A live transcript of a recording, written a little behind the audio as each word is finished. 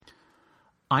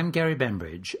I'm Gary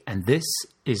Bembridge, and this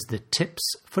is the Tips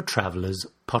for Travellers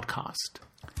podcast.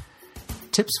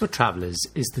 Tips for Travellers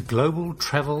is the global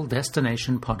travel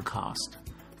destination podcast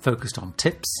focused on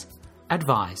tips,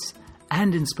 advice,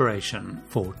 and inspiration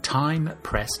for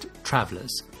time-pressed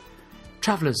travellers.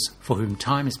 Travellers for whom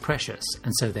time is precious,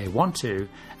 and so they want to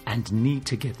and need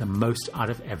to get the most out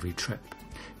of every trip.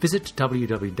 Visit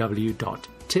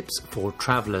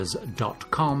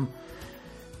www.tipsfortravellers.com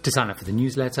to sign up for the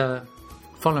newsletter,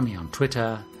 follow me on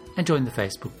Twitter, and join the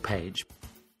Facebook page.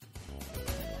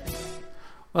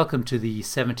 Welcome to the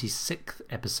 76th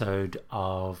episode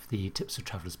of the Tips for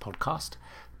Travellers podcast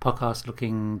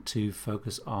looking to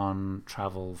focus on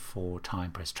travel for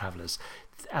time-pressed travellers.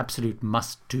 Absolute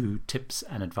must-do tips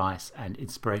and advice and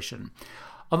inspiration.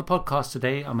 On the podcast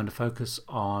today, I'm going to focus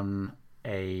on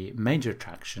a major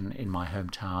attraction in my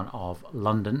hometown of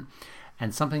London,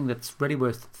 and something that's really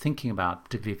worth thinking about,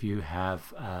 particularly if you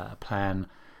have a plan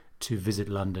to visit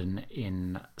London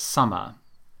in summer,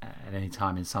 at any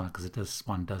time in summer, because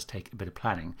one does take a bit of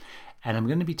planning. And I'm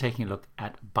going to be taking a look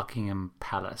at Buckingham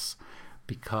Palace,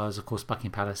 because of course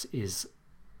Buckingham Palace is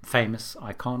a famous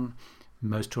icon.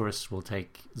 Most tourists will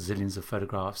take zillions of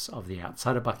photographs of the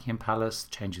outside of Buckingham Palace,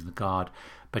 changing the guard,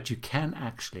 but you can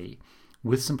actually,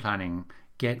 with some planning,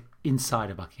 get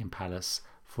inside of Buckingham Palace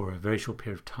for a very short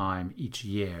period of time each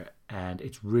year, and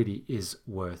it really is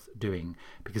worth doing,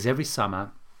 because every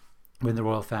summer when the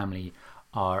royal family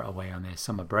are away on their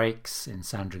summer breaks in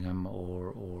Sandringham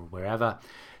or wherever,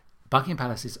 Buckingham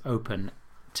Palace is open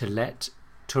to let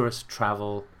tourists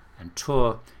travel and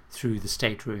tour through the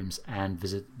state rooms and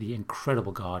visit the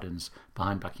incredible gardens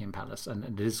behind Buckingham Palace. And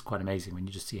it is quite amazing when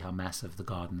you just see how massive the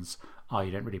gardens are.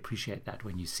 You don't really appreciate that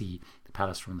when you see the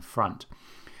palace from the front.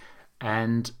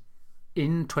 And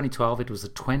in 2012, it was the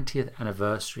 20th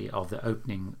anniversary of the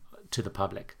opening to the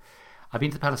public. I've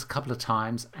been to the palace a couple of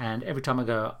times, and every time I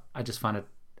go, I just find it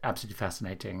absolutely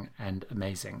fascinating and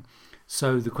amazing.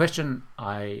 So the question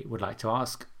I would like to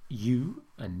ask you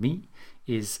and me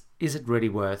is it really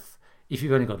worth, if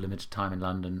you've only got limited time in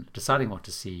London, deciding what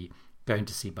to see, going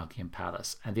to see Buckingham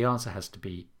Palace? And the answer has to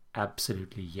be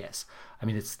absolutely yes. I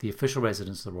mean, it's the official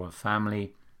residence of the royal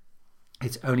family.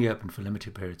 It's only open for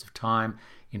limited periods of time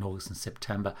in August and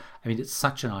September. I mean, it's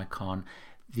such an icon.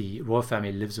 The royal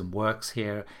family lives and works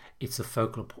here. It's a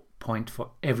focal point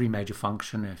for every major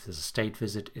function. If there's a state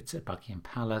visit, it's at Buckingham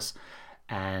Palace.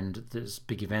 And there's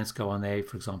big events go on there.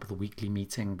 For example, the weekly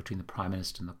meeting between the Prime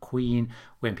Minister and the Queen,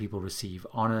 when people receive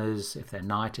honours. If they're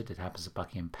knighted, it happens at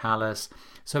Buckingham Palace.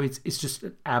 So it's just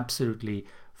an absolutely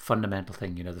fundamental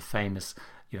thing. You know, the famous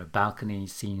balcony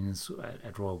scenes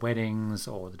at royal weddings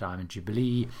or the Diamond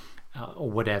Jubilee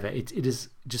or whatever. It is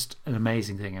just an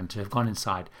amazing thing, and to have gone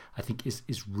inside, I think,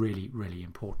 is really, really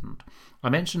important. I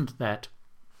mentioned that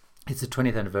it's the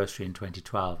 20th anniversary in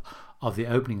 2012 of the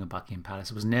opening of Buckingham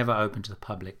Palace. It was never open to the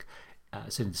public.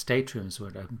 Certainly the state rooms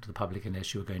weren't open to the public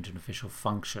unless you were going to an official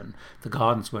function. The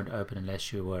gardens weren't open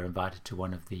unless you were invited to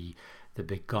one of the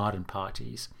big garden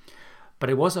parties. But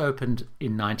it was opened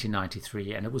in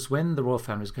 1993, and it was when the royal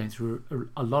family was going through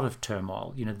a lot of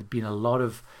turmoil. You know, there'd been a lot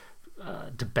of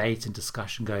debate and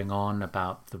discussion going on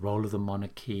about the role of the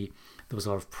monarchy. There was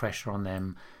a lot of pressure on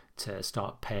them to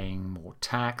start paying more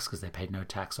tax, because they paid no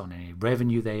tax on any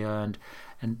revenue they earned,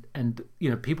 and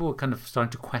people were kind of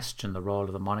starting to question the role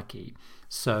of the monarchy.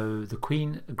 So the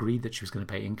Queen agreed that she was going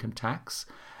to pay income tax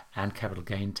and capital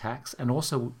gain tax, and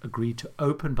also agreed to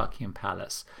open Buckingham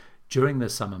Palace during the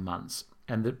summer months.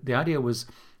 And the idea was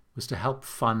to help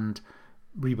fund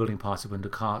rebuilding parts of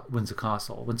Windsor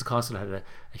Castle. Windsor Castle had a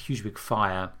huge big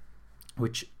fire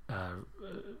which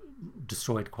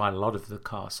destroyed quite a lot of the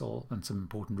castle and some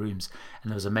important rooms,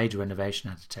 and there was a major renovation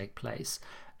that had to take place.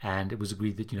 And it was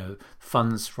agreed that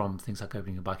funds from things like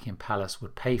opening of Buckingham Palace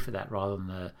would pay for that rather than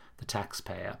the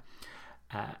taxpayer.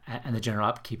 And the general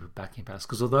upkeep of Buckingham Palace,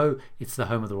 because although it's the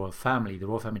home of the royal family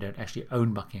don't actually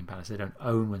own Buckingham Palace. They don't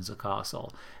own Windsor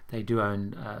Castle. They do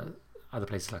own other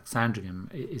places like Sandringham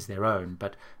is their own,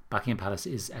 but Buckingham Palace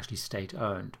is actually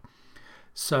state-owned.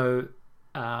 So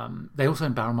they also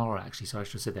own Balmoral, actually. So I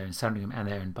should have said they're in Sandringham, and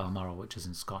they're in Balmoral, which is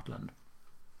in Scotland.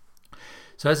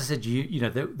 So as I said,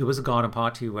 there was a garden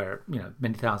party where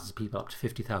many thousands of people, up to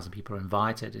 50,000 people, are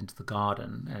invited into the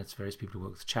garden, and it's various people who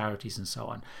work with charities and so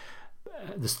on.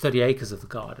 There's 30 acres of the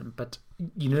garden, but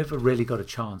you never really got a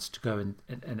chance to go and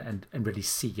really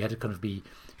see. You had to kind of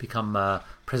become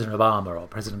President Obama or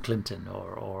President Clinton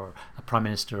or a Prime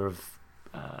Minister of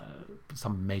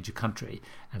some major country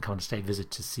and come on a state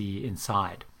visit to see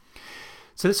inside.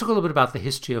 So let's talk a little bit about the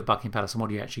history of Buckingham Palace and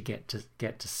what you actually get to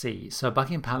see. So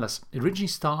Buckingham Palace originally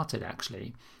started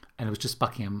actually and it was just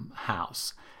Buckingham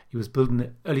House. It was built in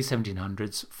the early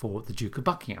 1700s for the Duke of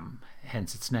Buckingham,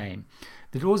 hence its name.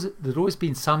 There'd always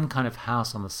been some kind of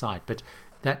house on the site, but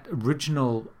that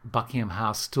original Buckingham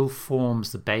House still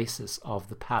forms the basis of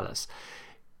the palace.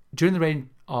 During the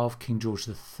reign of King George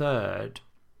III,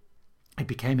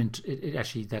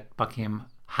 that Buckingham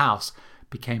House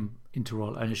became into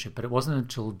royal ownership, but it wasn't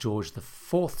until George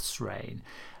IV's reign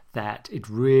that it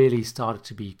really started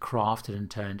to be crafted and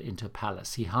turned into a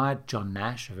palace. He hired John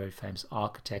Nash, a very famous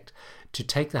architect, to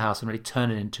take the house and really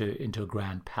turn it into a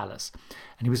grand palace.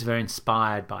 And he was very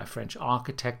inspired by French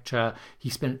architecture. He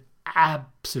spent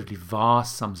absolutely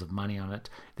vast sums of money on it.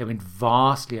 They went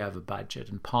vastly over budget,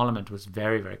 and Parliament was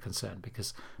very, very concerned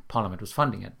because Parliament was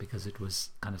funding it because it was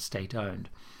kind of state-owned.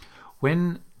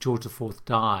 When George IV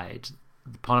died,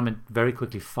 the Parliament very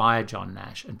quickly fired John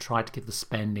Nash and tried to get the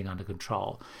spending under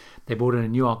control. They brought in a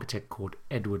new architect called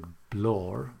Edward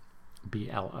Blore,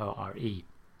 Blore,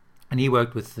 and he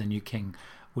worked with the new king,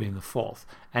 William IV,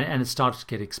 and it started to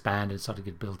get expanded, started to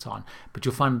get built on. But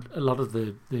you'll find a lot of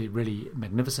the really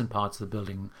magnificent parts of the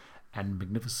building and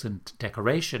magnificent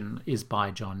decoration is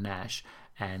by John Nash,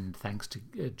 and thanks to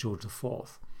George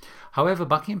IV. However,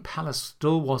 Buckingham Palace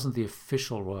still wasn't the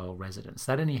official royal residence.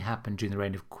 That only happened during the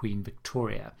reign of Queen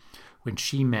Victoria, when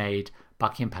she made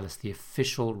Buckingham Palace the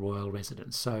official royal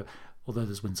residence. So, although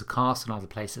there's Windsor Castle and other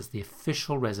places, the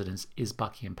official residence is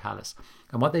Buckingham Palace.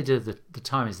 And what they did at the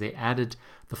time is they added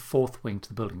the fourth wing to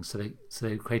the building. So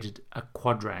they created a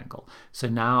quadrangle. So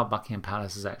now Buckingham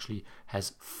Palace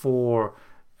has four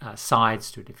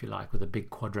sides to it, if you like, with a big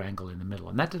quadrangle in the middle.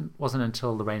 And that wasn't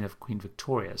until the reign of Queen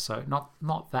Victoria, so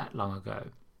not that long ago.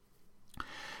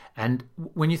 And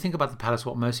when you think about the palace,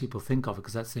 what most people think of,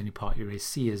 because that's the only part you really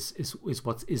see, is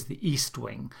the east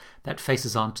wing that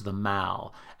faces onto the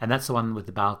Mall, and that's the one with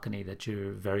the balcony that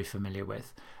you're very familiar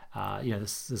with.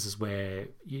 This is where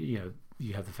you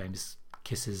have the famous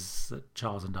kisses that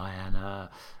Charles and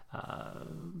Diana,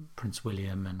 Prince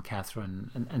William and Catherine,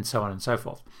 and so on and so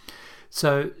forth.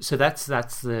 So that's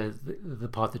the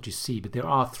part that you see, but there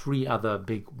are three other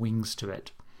big wings to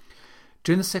it.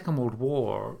 During the Second World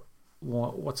War,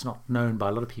 what's not known by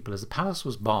a lot of people is the palace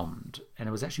was bombed, and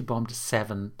it was actually bombed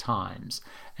 7 times.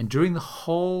 And during the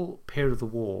whole period of the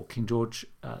war, King George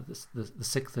the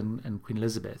Sixth and Queen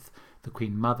Elizabeth, the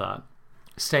Queen Mother,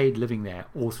 stayed living there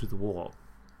all through the war.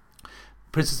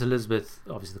 Princess Elizabeth,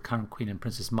 obviously the current Queen, and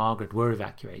Princess Margaret were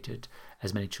evacuated,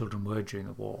 as many children were during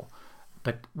the war.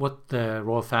 But what the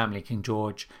royal family, King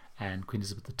George and Queen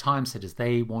Elizabeth at the time, said is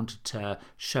they wanted to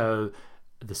show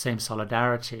the same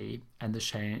solidarity and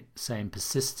the same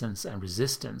persistence and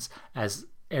resistance as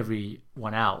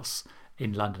everyone else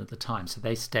in London at the time. So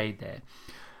they stayed there.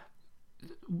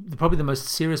 Probably the most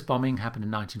serious bombing happened in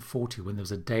 1940 when there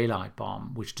was a daylight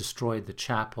bomb which destroyed the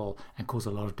chapel and caused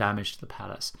a lot of damage to the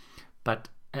palace.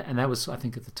 And that was, I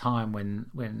think, at the time when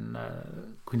Queen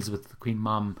Elizabeth, the Queen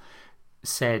Mum,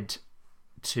 said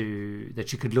that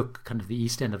she could look kind of the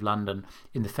East End of London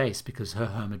in the face because her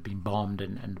home had been bombed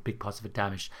and big parts of it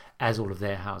damaged, as all of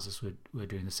their houses were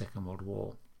during the Second World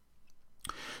War.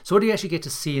 So what do you actually get to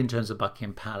see in terms of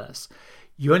Buckingham Palace?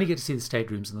 You only get to see the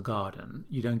staterooms and the garden.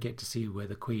 You don't get to see where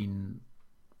the Queen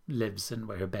lives and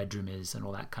where her bedroom is and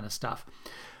all that kind of stuff.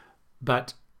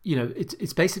 But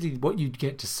it's basically what you'd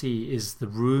get to see is the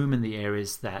room and the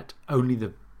areas that only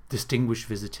the distinguished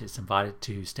visitors invited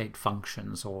to state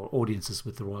functions or audiences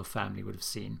with the royal family would have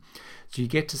seen. So you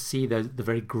get to see the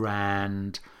very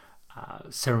grand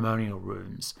ceremonial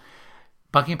rooms.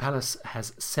 Buckingham Palace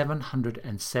has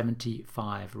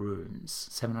 775 rooms.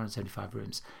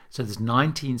 So there's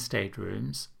 19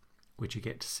 staterooms, which you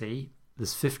get to see.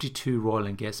 There's 52 royal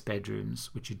and guest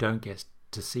bedrooms, which you don't get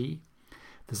to see.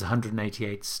 There's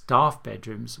 188 staff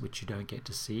bedrooms, which you don't get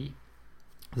to see.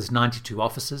 There's 92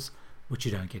 offices, which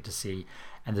you don't get to see,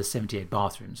 and there's 78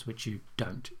 bathrooms, which you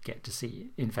don't get to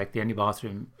see. In fact, the only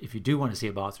bathroom, if you do want to see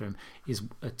a bathroom, is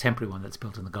a temporary one that's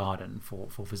built in the garden for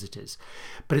visitors.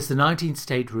 But it's the 19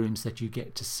 staterooms that you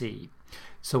get to see.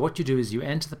 So what you do is you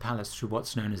enter the palace through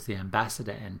what's known as the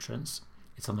ambassador entrance.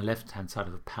 It's on the left-hand side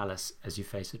of the palace as you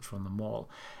face it from the mall.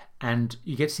 And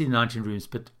you get to see the 19 rooms,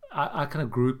 but I kind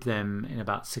of group them in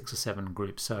about 6 or 7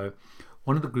 groups. So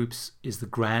one of the groups is the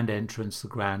grand entrance, the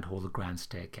grand hall, the grand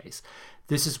staircase.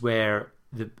 This is where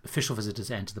the official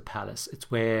visitors enter the palace. It's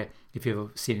where, if you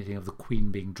ever see anything of the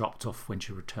Queen being dropped off when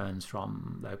she returns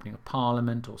from the opening of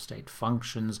Parliament or state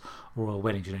functions or royal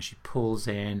weddings, she pulls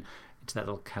in into that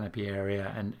little canopy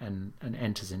area and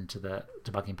enters into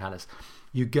to Buckingham Palace.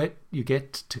 You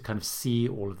get to kind of see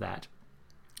all of that.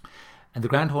 And the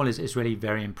Grand Hall is really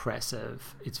very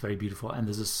impressive. It's very beautiful. And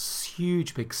there's this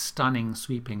huge, big, stunning,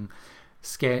 sweeping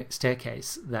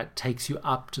staircase that takes you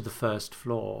up to the first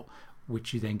floor,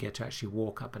 which you then get to actually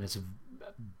walk up. And it's a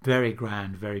very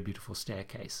grand, very beautiful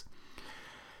staircase.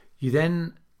 You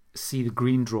then see the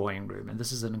Green Drawing Room. And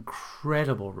this is an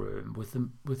incredible room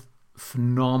with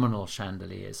phenomenal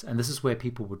chandeliers. And this is where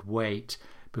people would wait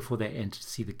before they enter to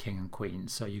see the King and Queen.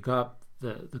 So you go up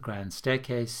the grand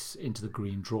staircase into the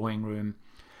Green Drawing Room,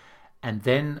 and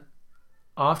then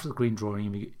after the Green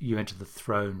Drawing Room you enter the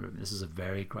Throne Room. This is a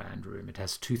very grand room. It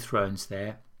has 2 thrones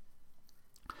there,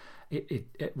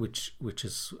 which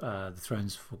is the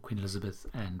thrones for Queen Elizabeth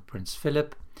and Prince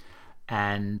Philip.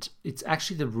 And it's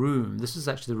actually the room, this is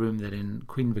actually the room that in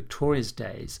Queen Victoria's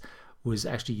days was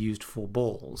actually used for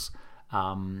balls.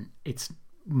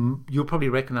 You'll probably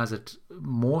recognize it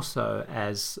more so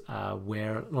as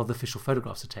where a lot of the official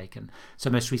photographs are taken.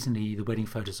 So most recently, the wedding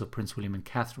photos of Prince William and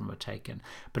Catherine were taken.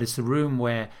 But it's the room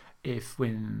where,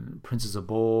 when princes are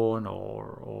born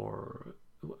or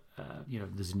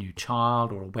there's a new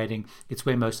child or a wedding, it's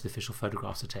where most of the official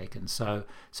photographs are taken. So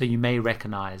you may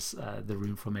recognize the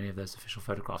room from any of those official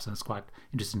photographs, and it's quite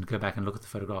interesting to go back and look at the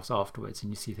photographs afterwards,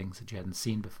 and you see things that you hadn't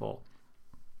seen before.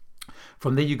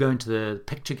 From there you go into the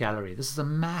picture gallery. This is a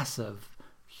massive,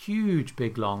 huge,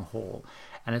 big, long hall,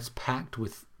 and it's packed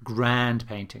with grand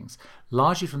paintings,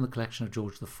 largely from the collection of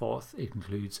George IV. It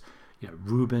includes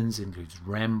Rubens, it includes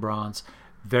Rembrandts,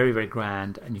 very, very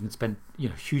grand, and you can spend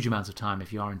huge amounts of time,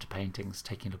 if you are into paintings,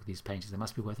 taking a look at these paintings. They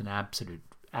must be worth an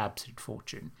absolute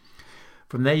fortune.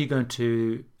 From there you go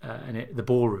into the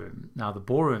ballroom. Now the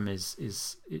ballroom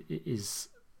is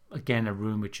again a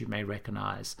room which you may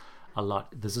recognize a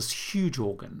lot. There's this huge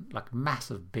organ, like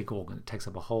massive big organ that takes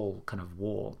up a whole kind of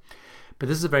wall. But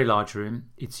this is a very large room.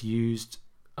 It's used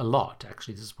a lot,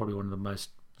 actually. This is probably one of the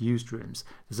most used rooms.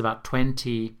 There's about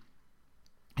 20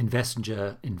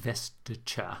 investiture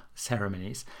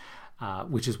ceremonies,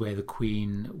 which is where the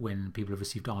Queen, when people have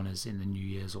received honours in the New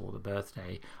Year's or the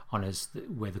birthday honours,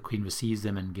 where the Queen receives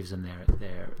them and gives them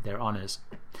their honours.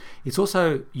 It's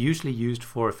also usually used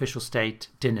for official state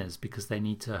dinners because they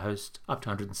need to host up to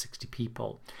 160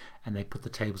 people, and they put the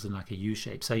tables in like a U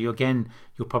shape. So you'll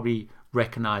probably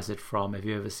recognise it from, have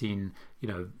you ever seen,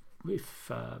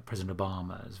 if President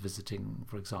Obama is visiting,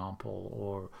 for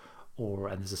example,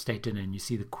 and there's a state dinner and you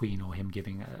see the Queen or him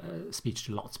giving a speech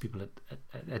to lots of people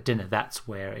at dinner, that's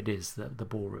where it is, the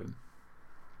ballroom.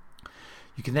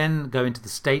 You can then go into the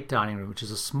state dining room, which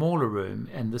is a smaller room,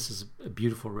 and this is a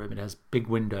beautiful room. It has big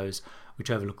windows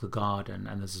which overlook the garden,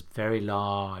 and there's a very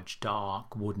large,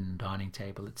 dark, wooden dining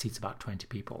table that seats about 20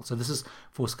 people. So this is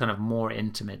for kind of more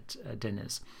intimate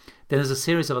dinners. Then there's a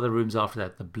series of other rooms after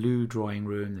that, the blue drawing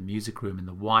room, the music room, and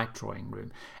the white drawing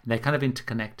room. And they're kind of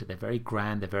interconnected. They're very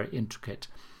grand, they're very intricate,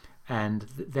 and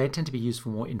they tend to be used for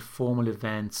more informal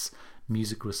events,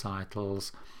 music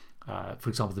recitals. For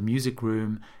example, the music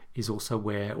room is also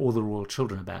where all the royal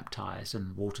children are baptized,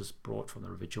 and water's brought from the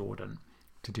River Jordan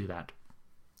to do that.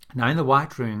 Now, in the white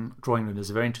drawing room, there's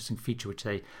a very interesting feature which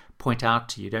they point out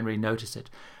to you. You don't really notice it,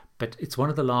 but it's one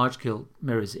of the large gilt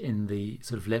mirrors in the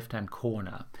sort of left-hand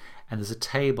corner, and there's a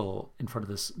table in front of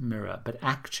this mirror, but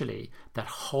actually that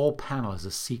whole panel is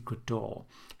a secret door,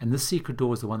 and this secret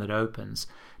door is the one that opens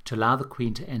to allow the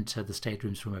Queen to enter the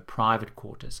staterooms from her private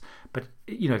quarters. But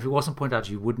if it wasn't pointed out,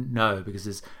 you wouldn't know,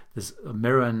 because there's a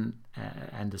mirror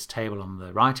and this table on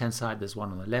the right hand side, there's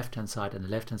one on the left hand side, and the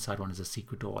left hand side one is a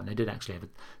secret door, and they did actually have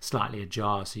it slightly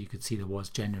ajar, so you could see there was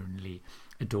genuinely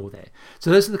a door there.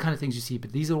 So those are the kind of things you see,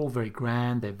 but these are all very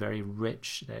grand, they're very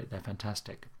rich, they're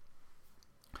fantastic.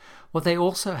 What they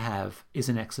also have is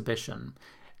an exhibition,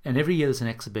 and every year there's an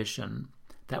exhibition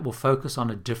that will focus on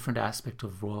a different aspect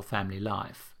of royal family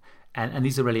life. And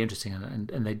these are really interesting,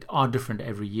 and they are different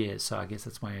every year, so I guess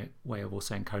that's my way of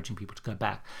also encouraging people to go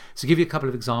back. So to give you a couple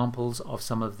of examples of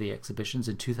some of the exhibitions,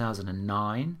 in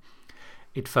 2009,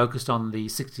 it focused on the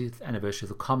 60th anniversary of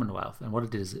the Commonwealth, and what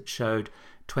it did is it showed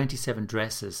 27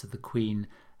 dresses that the Queen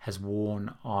has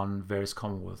worn on various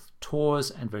Commonwealth tours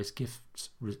and various gifts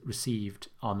received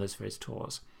on those various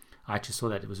tours. I actually saw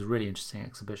that. It was a really interesting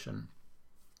exhibition.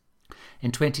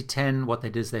 In 2010, what they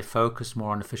did is they focused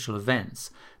more on official events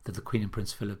that the Queen and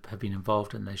Prince Philip have been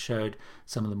involved in. They showed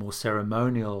some of the more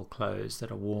ceremonial clothes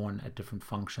that are worn at different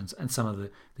functions and some of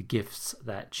the gifts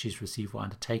that she's received while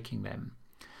undertaking them.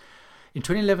 In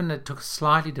 2011, they took a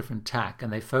slightly different tack,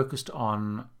 and they focused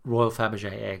on royal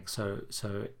Fabergé eggs,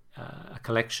 so a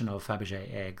collection of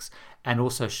Fabergé eggs, and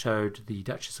also showed the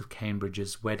Duchess of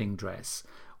Cambridge's wedding dress,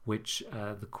 which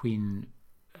the Queen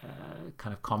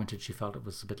kind of commented she felt it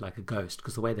was a bit like a ghost,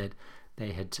 because the way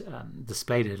they had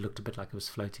displayed it looked a bit like it was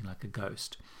floating like a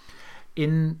ghost.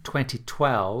 In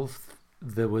 2012,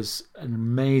 there was an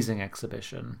amazing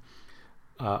exhibition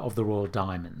of the royal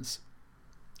diamonds.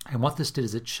 And what this did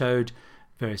is it showed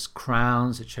various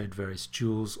crowns, it showed various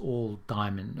jewels, all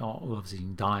diamond, or obviously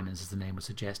diamonds as the name would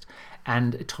suggest,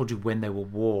 and it told you when they were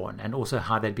worn and also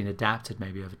how they'd been adapted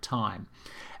maybe over time.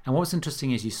 And what was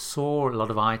interesting is you saw a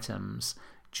lot of items,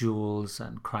 jewels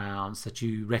and crowns, that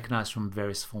you recognize from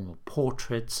various formal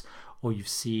portraits, or you've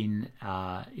seen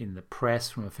in the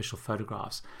press from official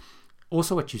photographs.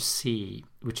 Also what you see,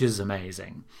 which is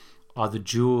amazing, are the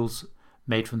jewels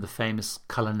made from the famous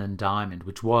Cullinan diamond,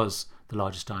 which was the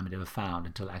largest diamond ever found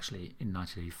until actually in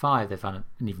 1985 they found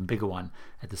an even bigger one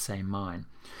at the same mine.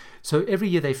 So every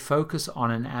year they focus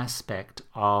on an aspect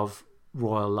of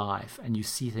royal life, and you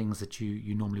see things that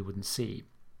you normally wouldn't see.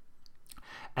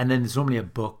 And then there's normally a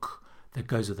book that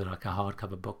goes with it, like a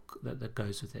hardcover book that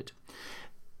goes with it.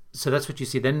 So that's what you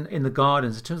see. Then in the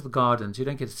gardens, in terms of the gardens, you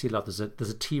don't get to see a lot. There's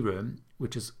a tea room,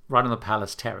 which is right on the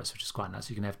palace terrace, which is quite nice.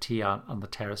 You can have tea out on the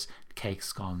terrace, cakes,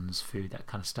 scones, food, that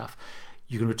kind of stuff.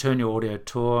 You can return your audio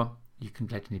tour. You can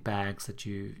collect any bags that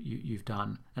you've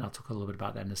done, and I'll talk a little bit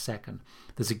about that in a second.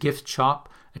 There's a gift shop,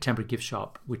 a temporary gift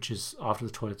shop, which is after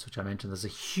the toilets, which I mentioned. There's a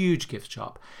huge gift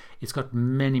shop. It's got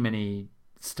many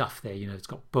stuff there. It's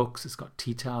got books, it's got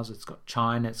tea towels, it's got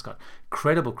china, it's got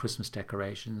incredible Christmas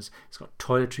decorations, it's got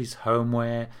toiletries,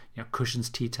 homeware, cushions,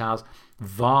 tea towels,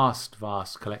 vast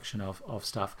collection of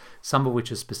stuff, some of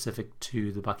which is specific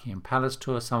to the Buckingham Palace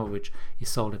tour, some of which is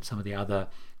sold at some of the other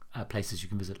places you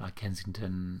can visit, like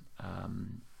Kensington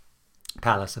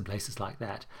Palace and places like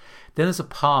that. Then there's a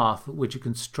path which you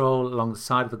can stroll along the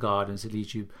side of the gardens. It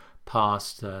leads you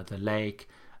past the lake,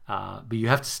 but you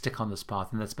have to stick on this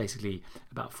path, and that's basically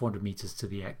about 400 meters to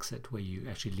the exit where you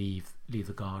actually leave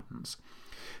the gardens.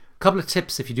 A couple of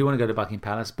tips if you do want to go to Buckingham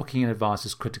Palace. Booking in advance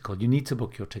is critical. You need to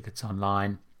book your tickets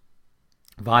online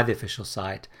via the official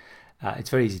site.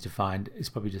 It's very easy to find. It's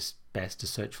probably just best to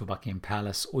search for Buckingham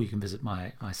Palace, or you can visit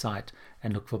my site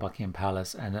and look for Buckingham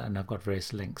Palace, and I've got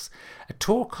various links. A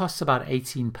tour costs about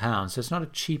 £18, so it's not a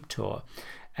cheap tour,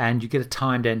 and you get a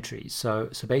timed entry. So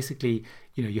basically,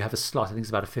 you have a slot. I think it's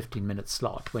about a 15-minute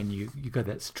slot when you go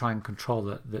there to try and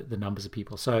control the numbers of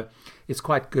people. So it's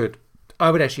quite good. I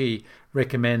would actually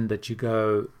recommend that you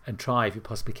go and try, if you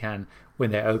possibly can, when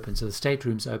they're open. So the state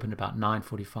rooms open about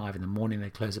 9:45 in the morning.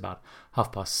 They close about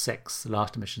 6:30. The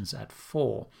last admission's at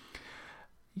 4.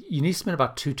 You need to spend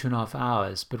about 2.5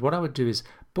 hours. But what I would do is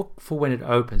book for when it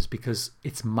opens, because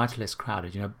it's much less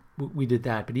crowded. We did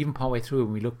that, but even partway through,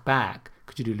 when we look back,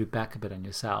 could you look back a bit on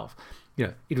yourself?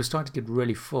 It was starting to get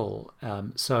really full.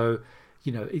 It's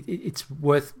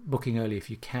worth booking early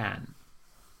if you can.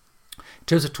 In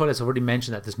terms of toilets, I've already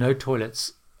mentioned that there's no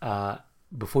toilets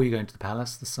before you go into the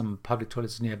palace. There's some public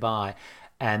toilets nearby,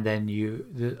 and then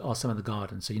there are some in the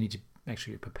garden, so you need to make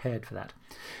sure you're prepared for that.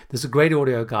 There's a great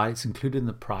audio guide. It's included in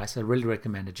the price. I really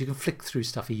recommend it. You can flick through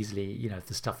stuff easily,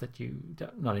 the stuff that you're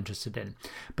not interested in.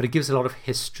 But it gives a lot of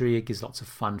history. It gives lots of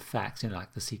fun facts,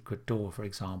 like the secret door, for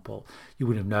example. You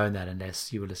wouldn't have known that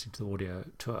unless you were listening to the audio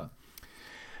tour.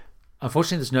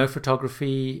 Unfortunately, there's no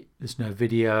photography, there's no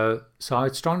video, so I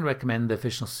would strongly recommend the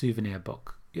official souvenir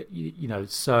book.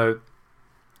 So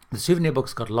the souvenir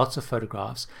book's got lots of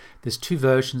photographs. There's 2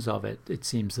 versions of it, it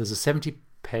seems. There's a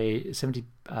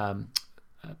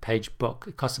 70-page book.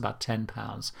 It costs about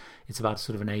 £10. It's about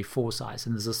sort of an A4 size,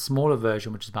 and there's a smaller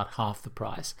version which is about half the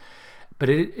price. But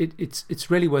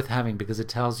it's really worth having, because it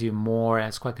tells you more, and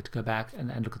it's quite good to go back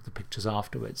and look at the pictures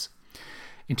afterwards.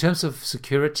 In terms of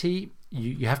security,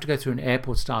 you have to go through an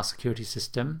airport-style security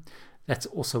system. That's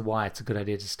also why it's a good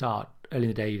idea to start early in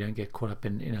the day. You don't get caught up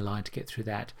in a line to get through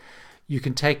that. You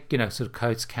can take, sort of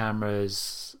coats,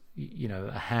 cameras,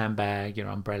 a handbag,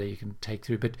 umbrella you can take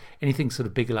through, but anything sort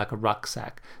of bigger like a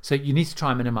rucksack. So you need to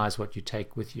try and minimize what you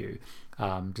take with you,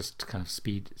 just to kind of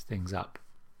speed things up.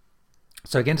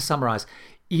 So again, to summarize,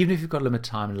 even if you've got limited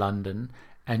time in London,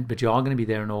 but you are going to be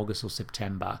there in August or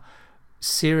September,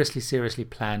 seriously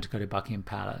plan to go to Buckingham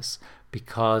Palace,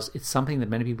 because it's something that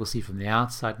many people see from the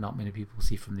outside, not many people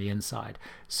see from the inside.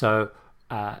 So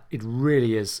it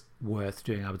really is worth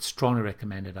doing. I would strongly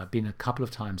recommend it. I've been a couple of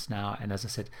times now, and as I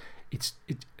said, it's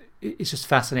just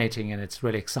fascinating, and it's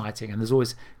really exciting, and there's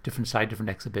always different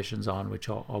exhibitions on which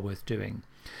are worth doing.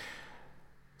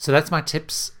 So that's my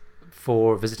tips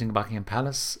for visiting Buckingham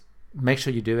Palace. Make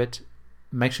sure you do it.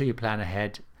 Make sure you plan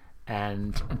ahead.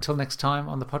 And until next time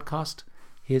on the podcast,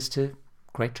 here's to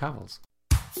great travels.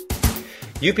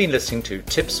 You've been listening to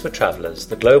Tips for Travellers,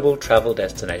 the Global Travel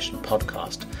Destination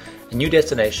podcast. A new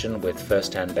destination with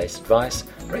first-hand based advice,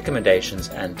 recommendations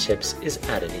and tips is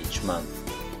added each month.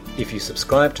 If you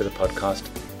subscribe to the podcast,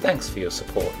 thanks for your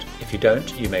support. If you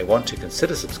don't, you may want to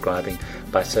consider subscribing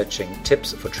by searching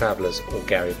Tips for Travellers or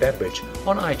Gary Beveridge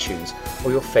on iTunes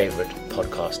or your favourite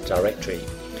podcast directory.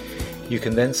 You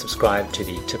can then subscribe to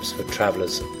the Tips for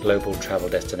Travellers Global Travel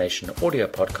Destination audio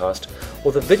podcast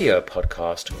or the video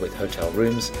podcast with hotel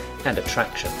rooms and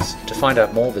attractions. To find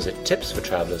out more, visit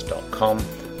tipsfortravellers.com,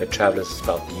 where Travellers is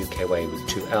spelled the UK way with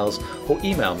 2 L's, or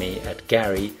email me at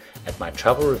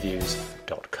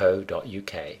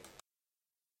gary@mytravelreviews.co.uk.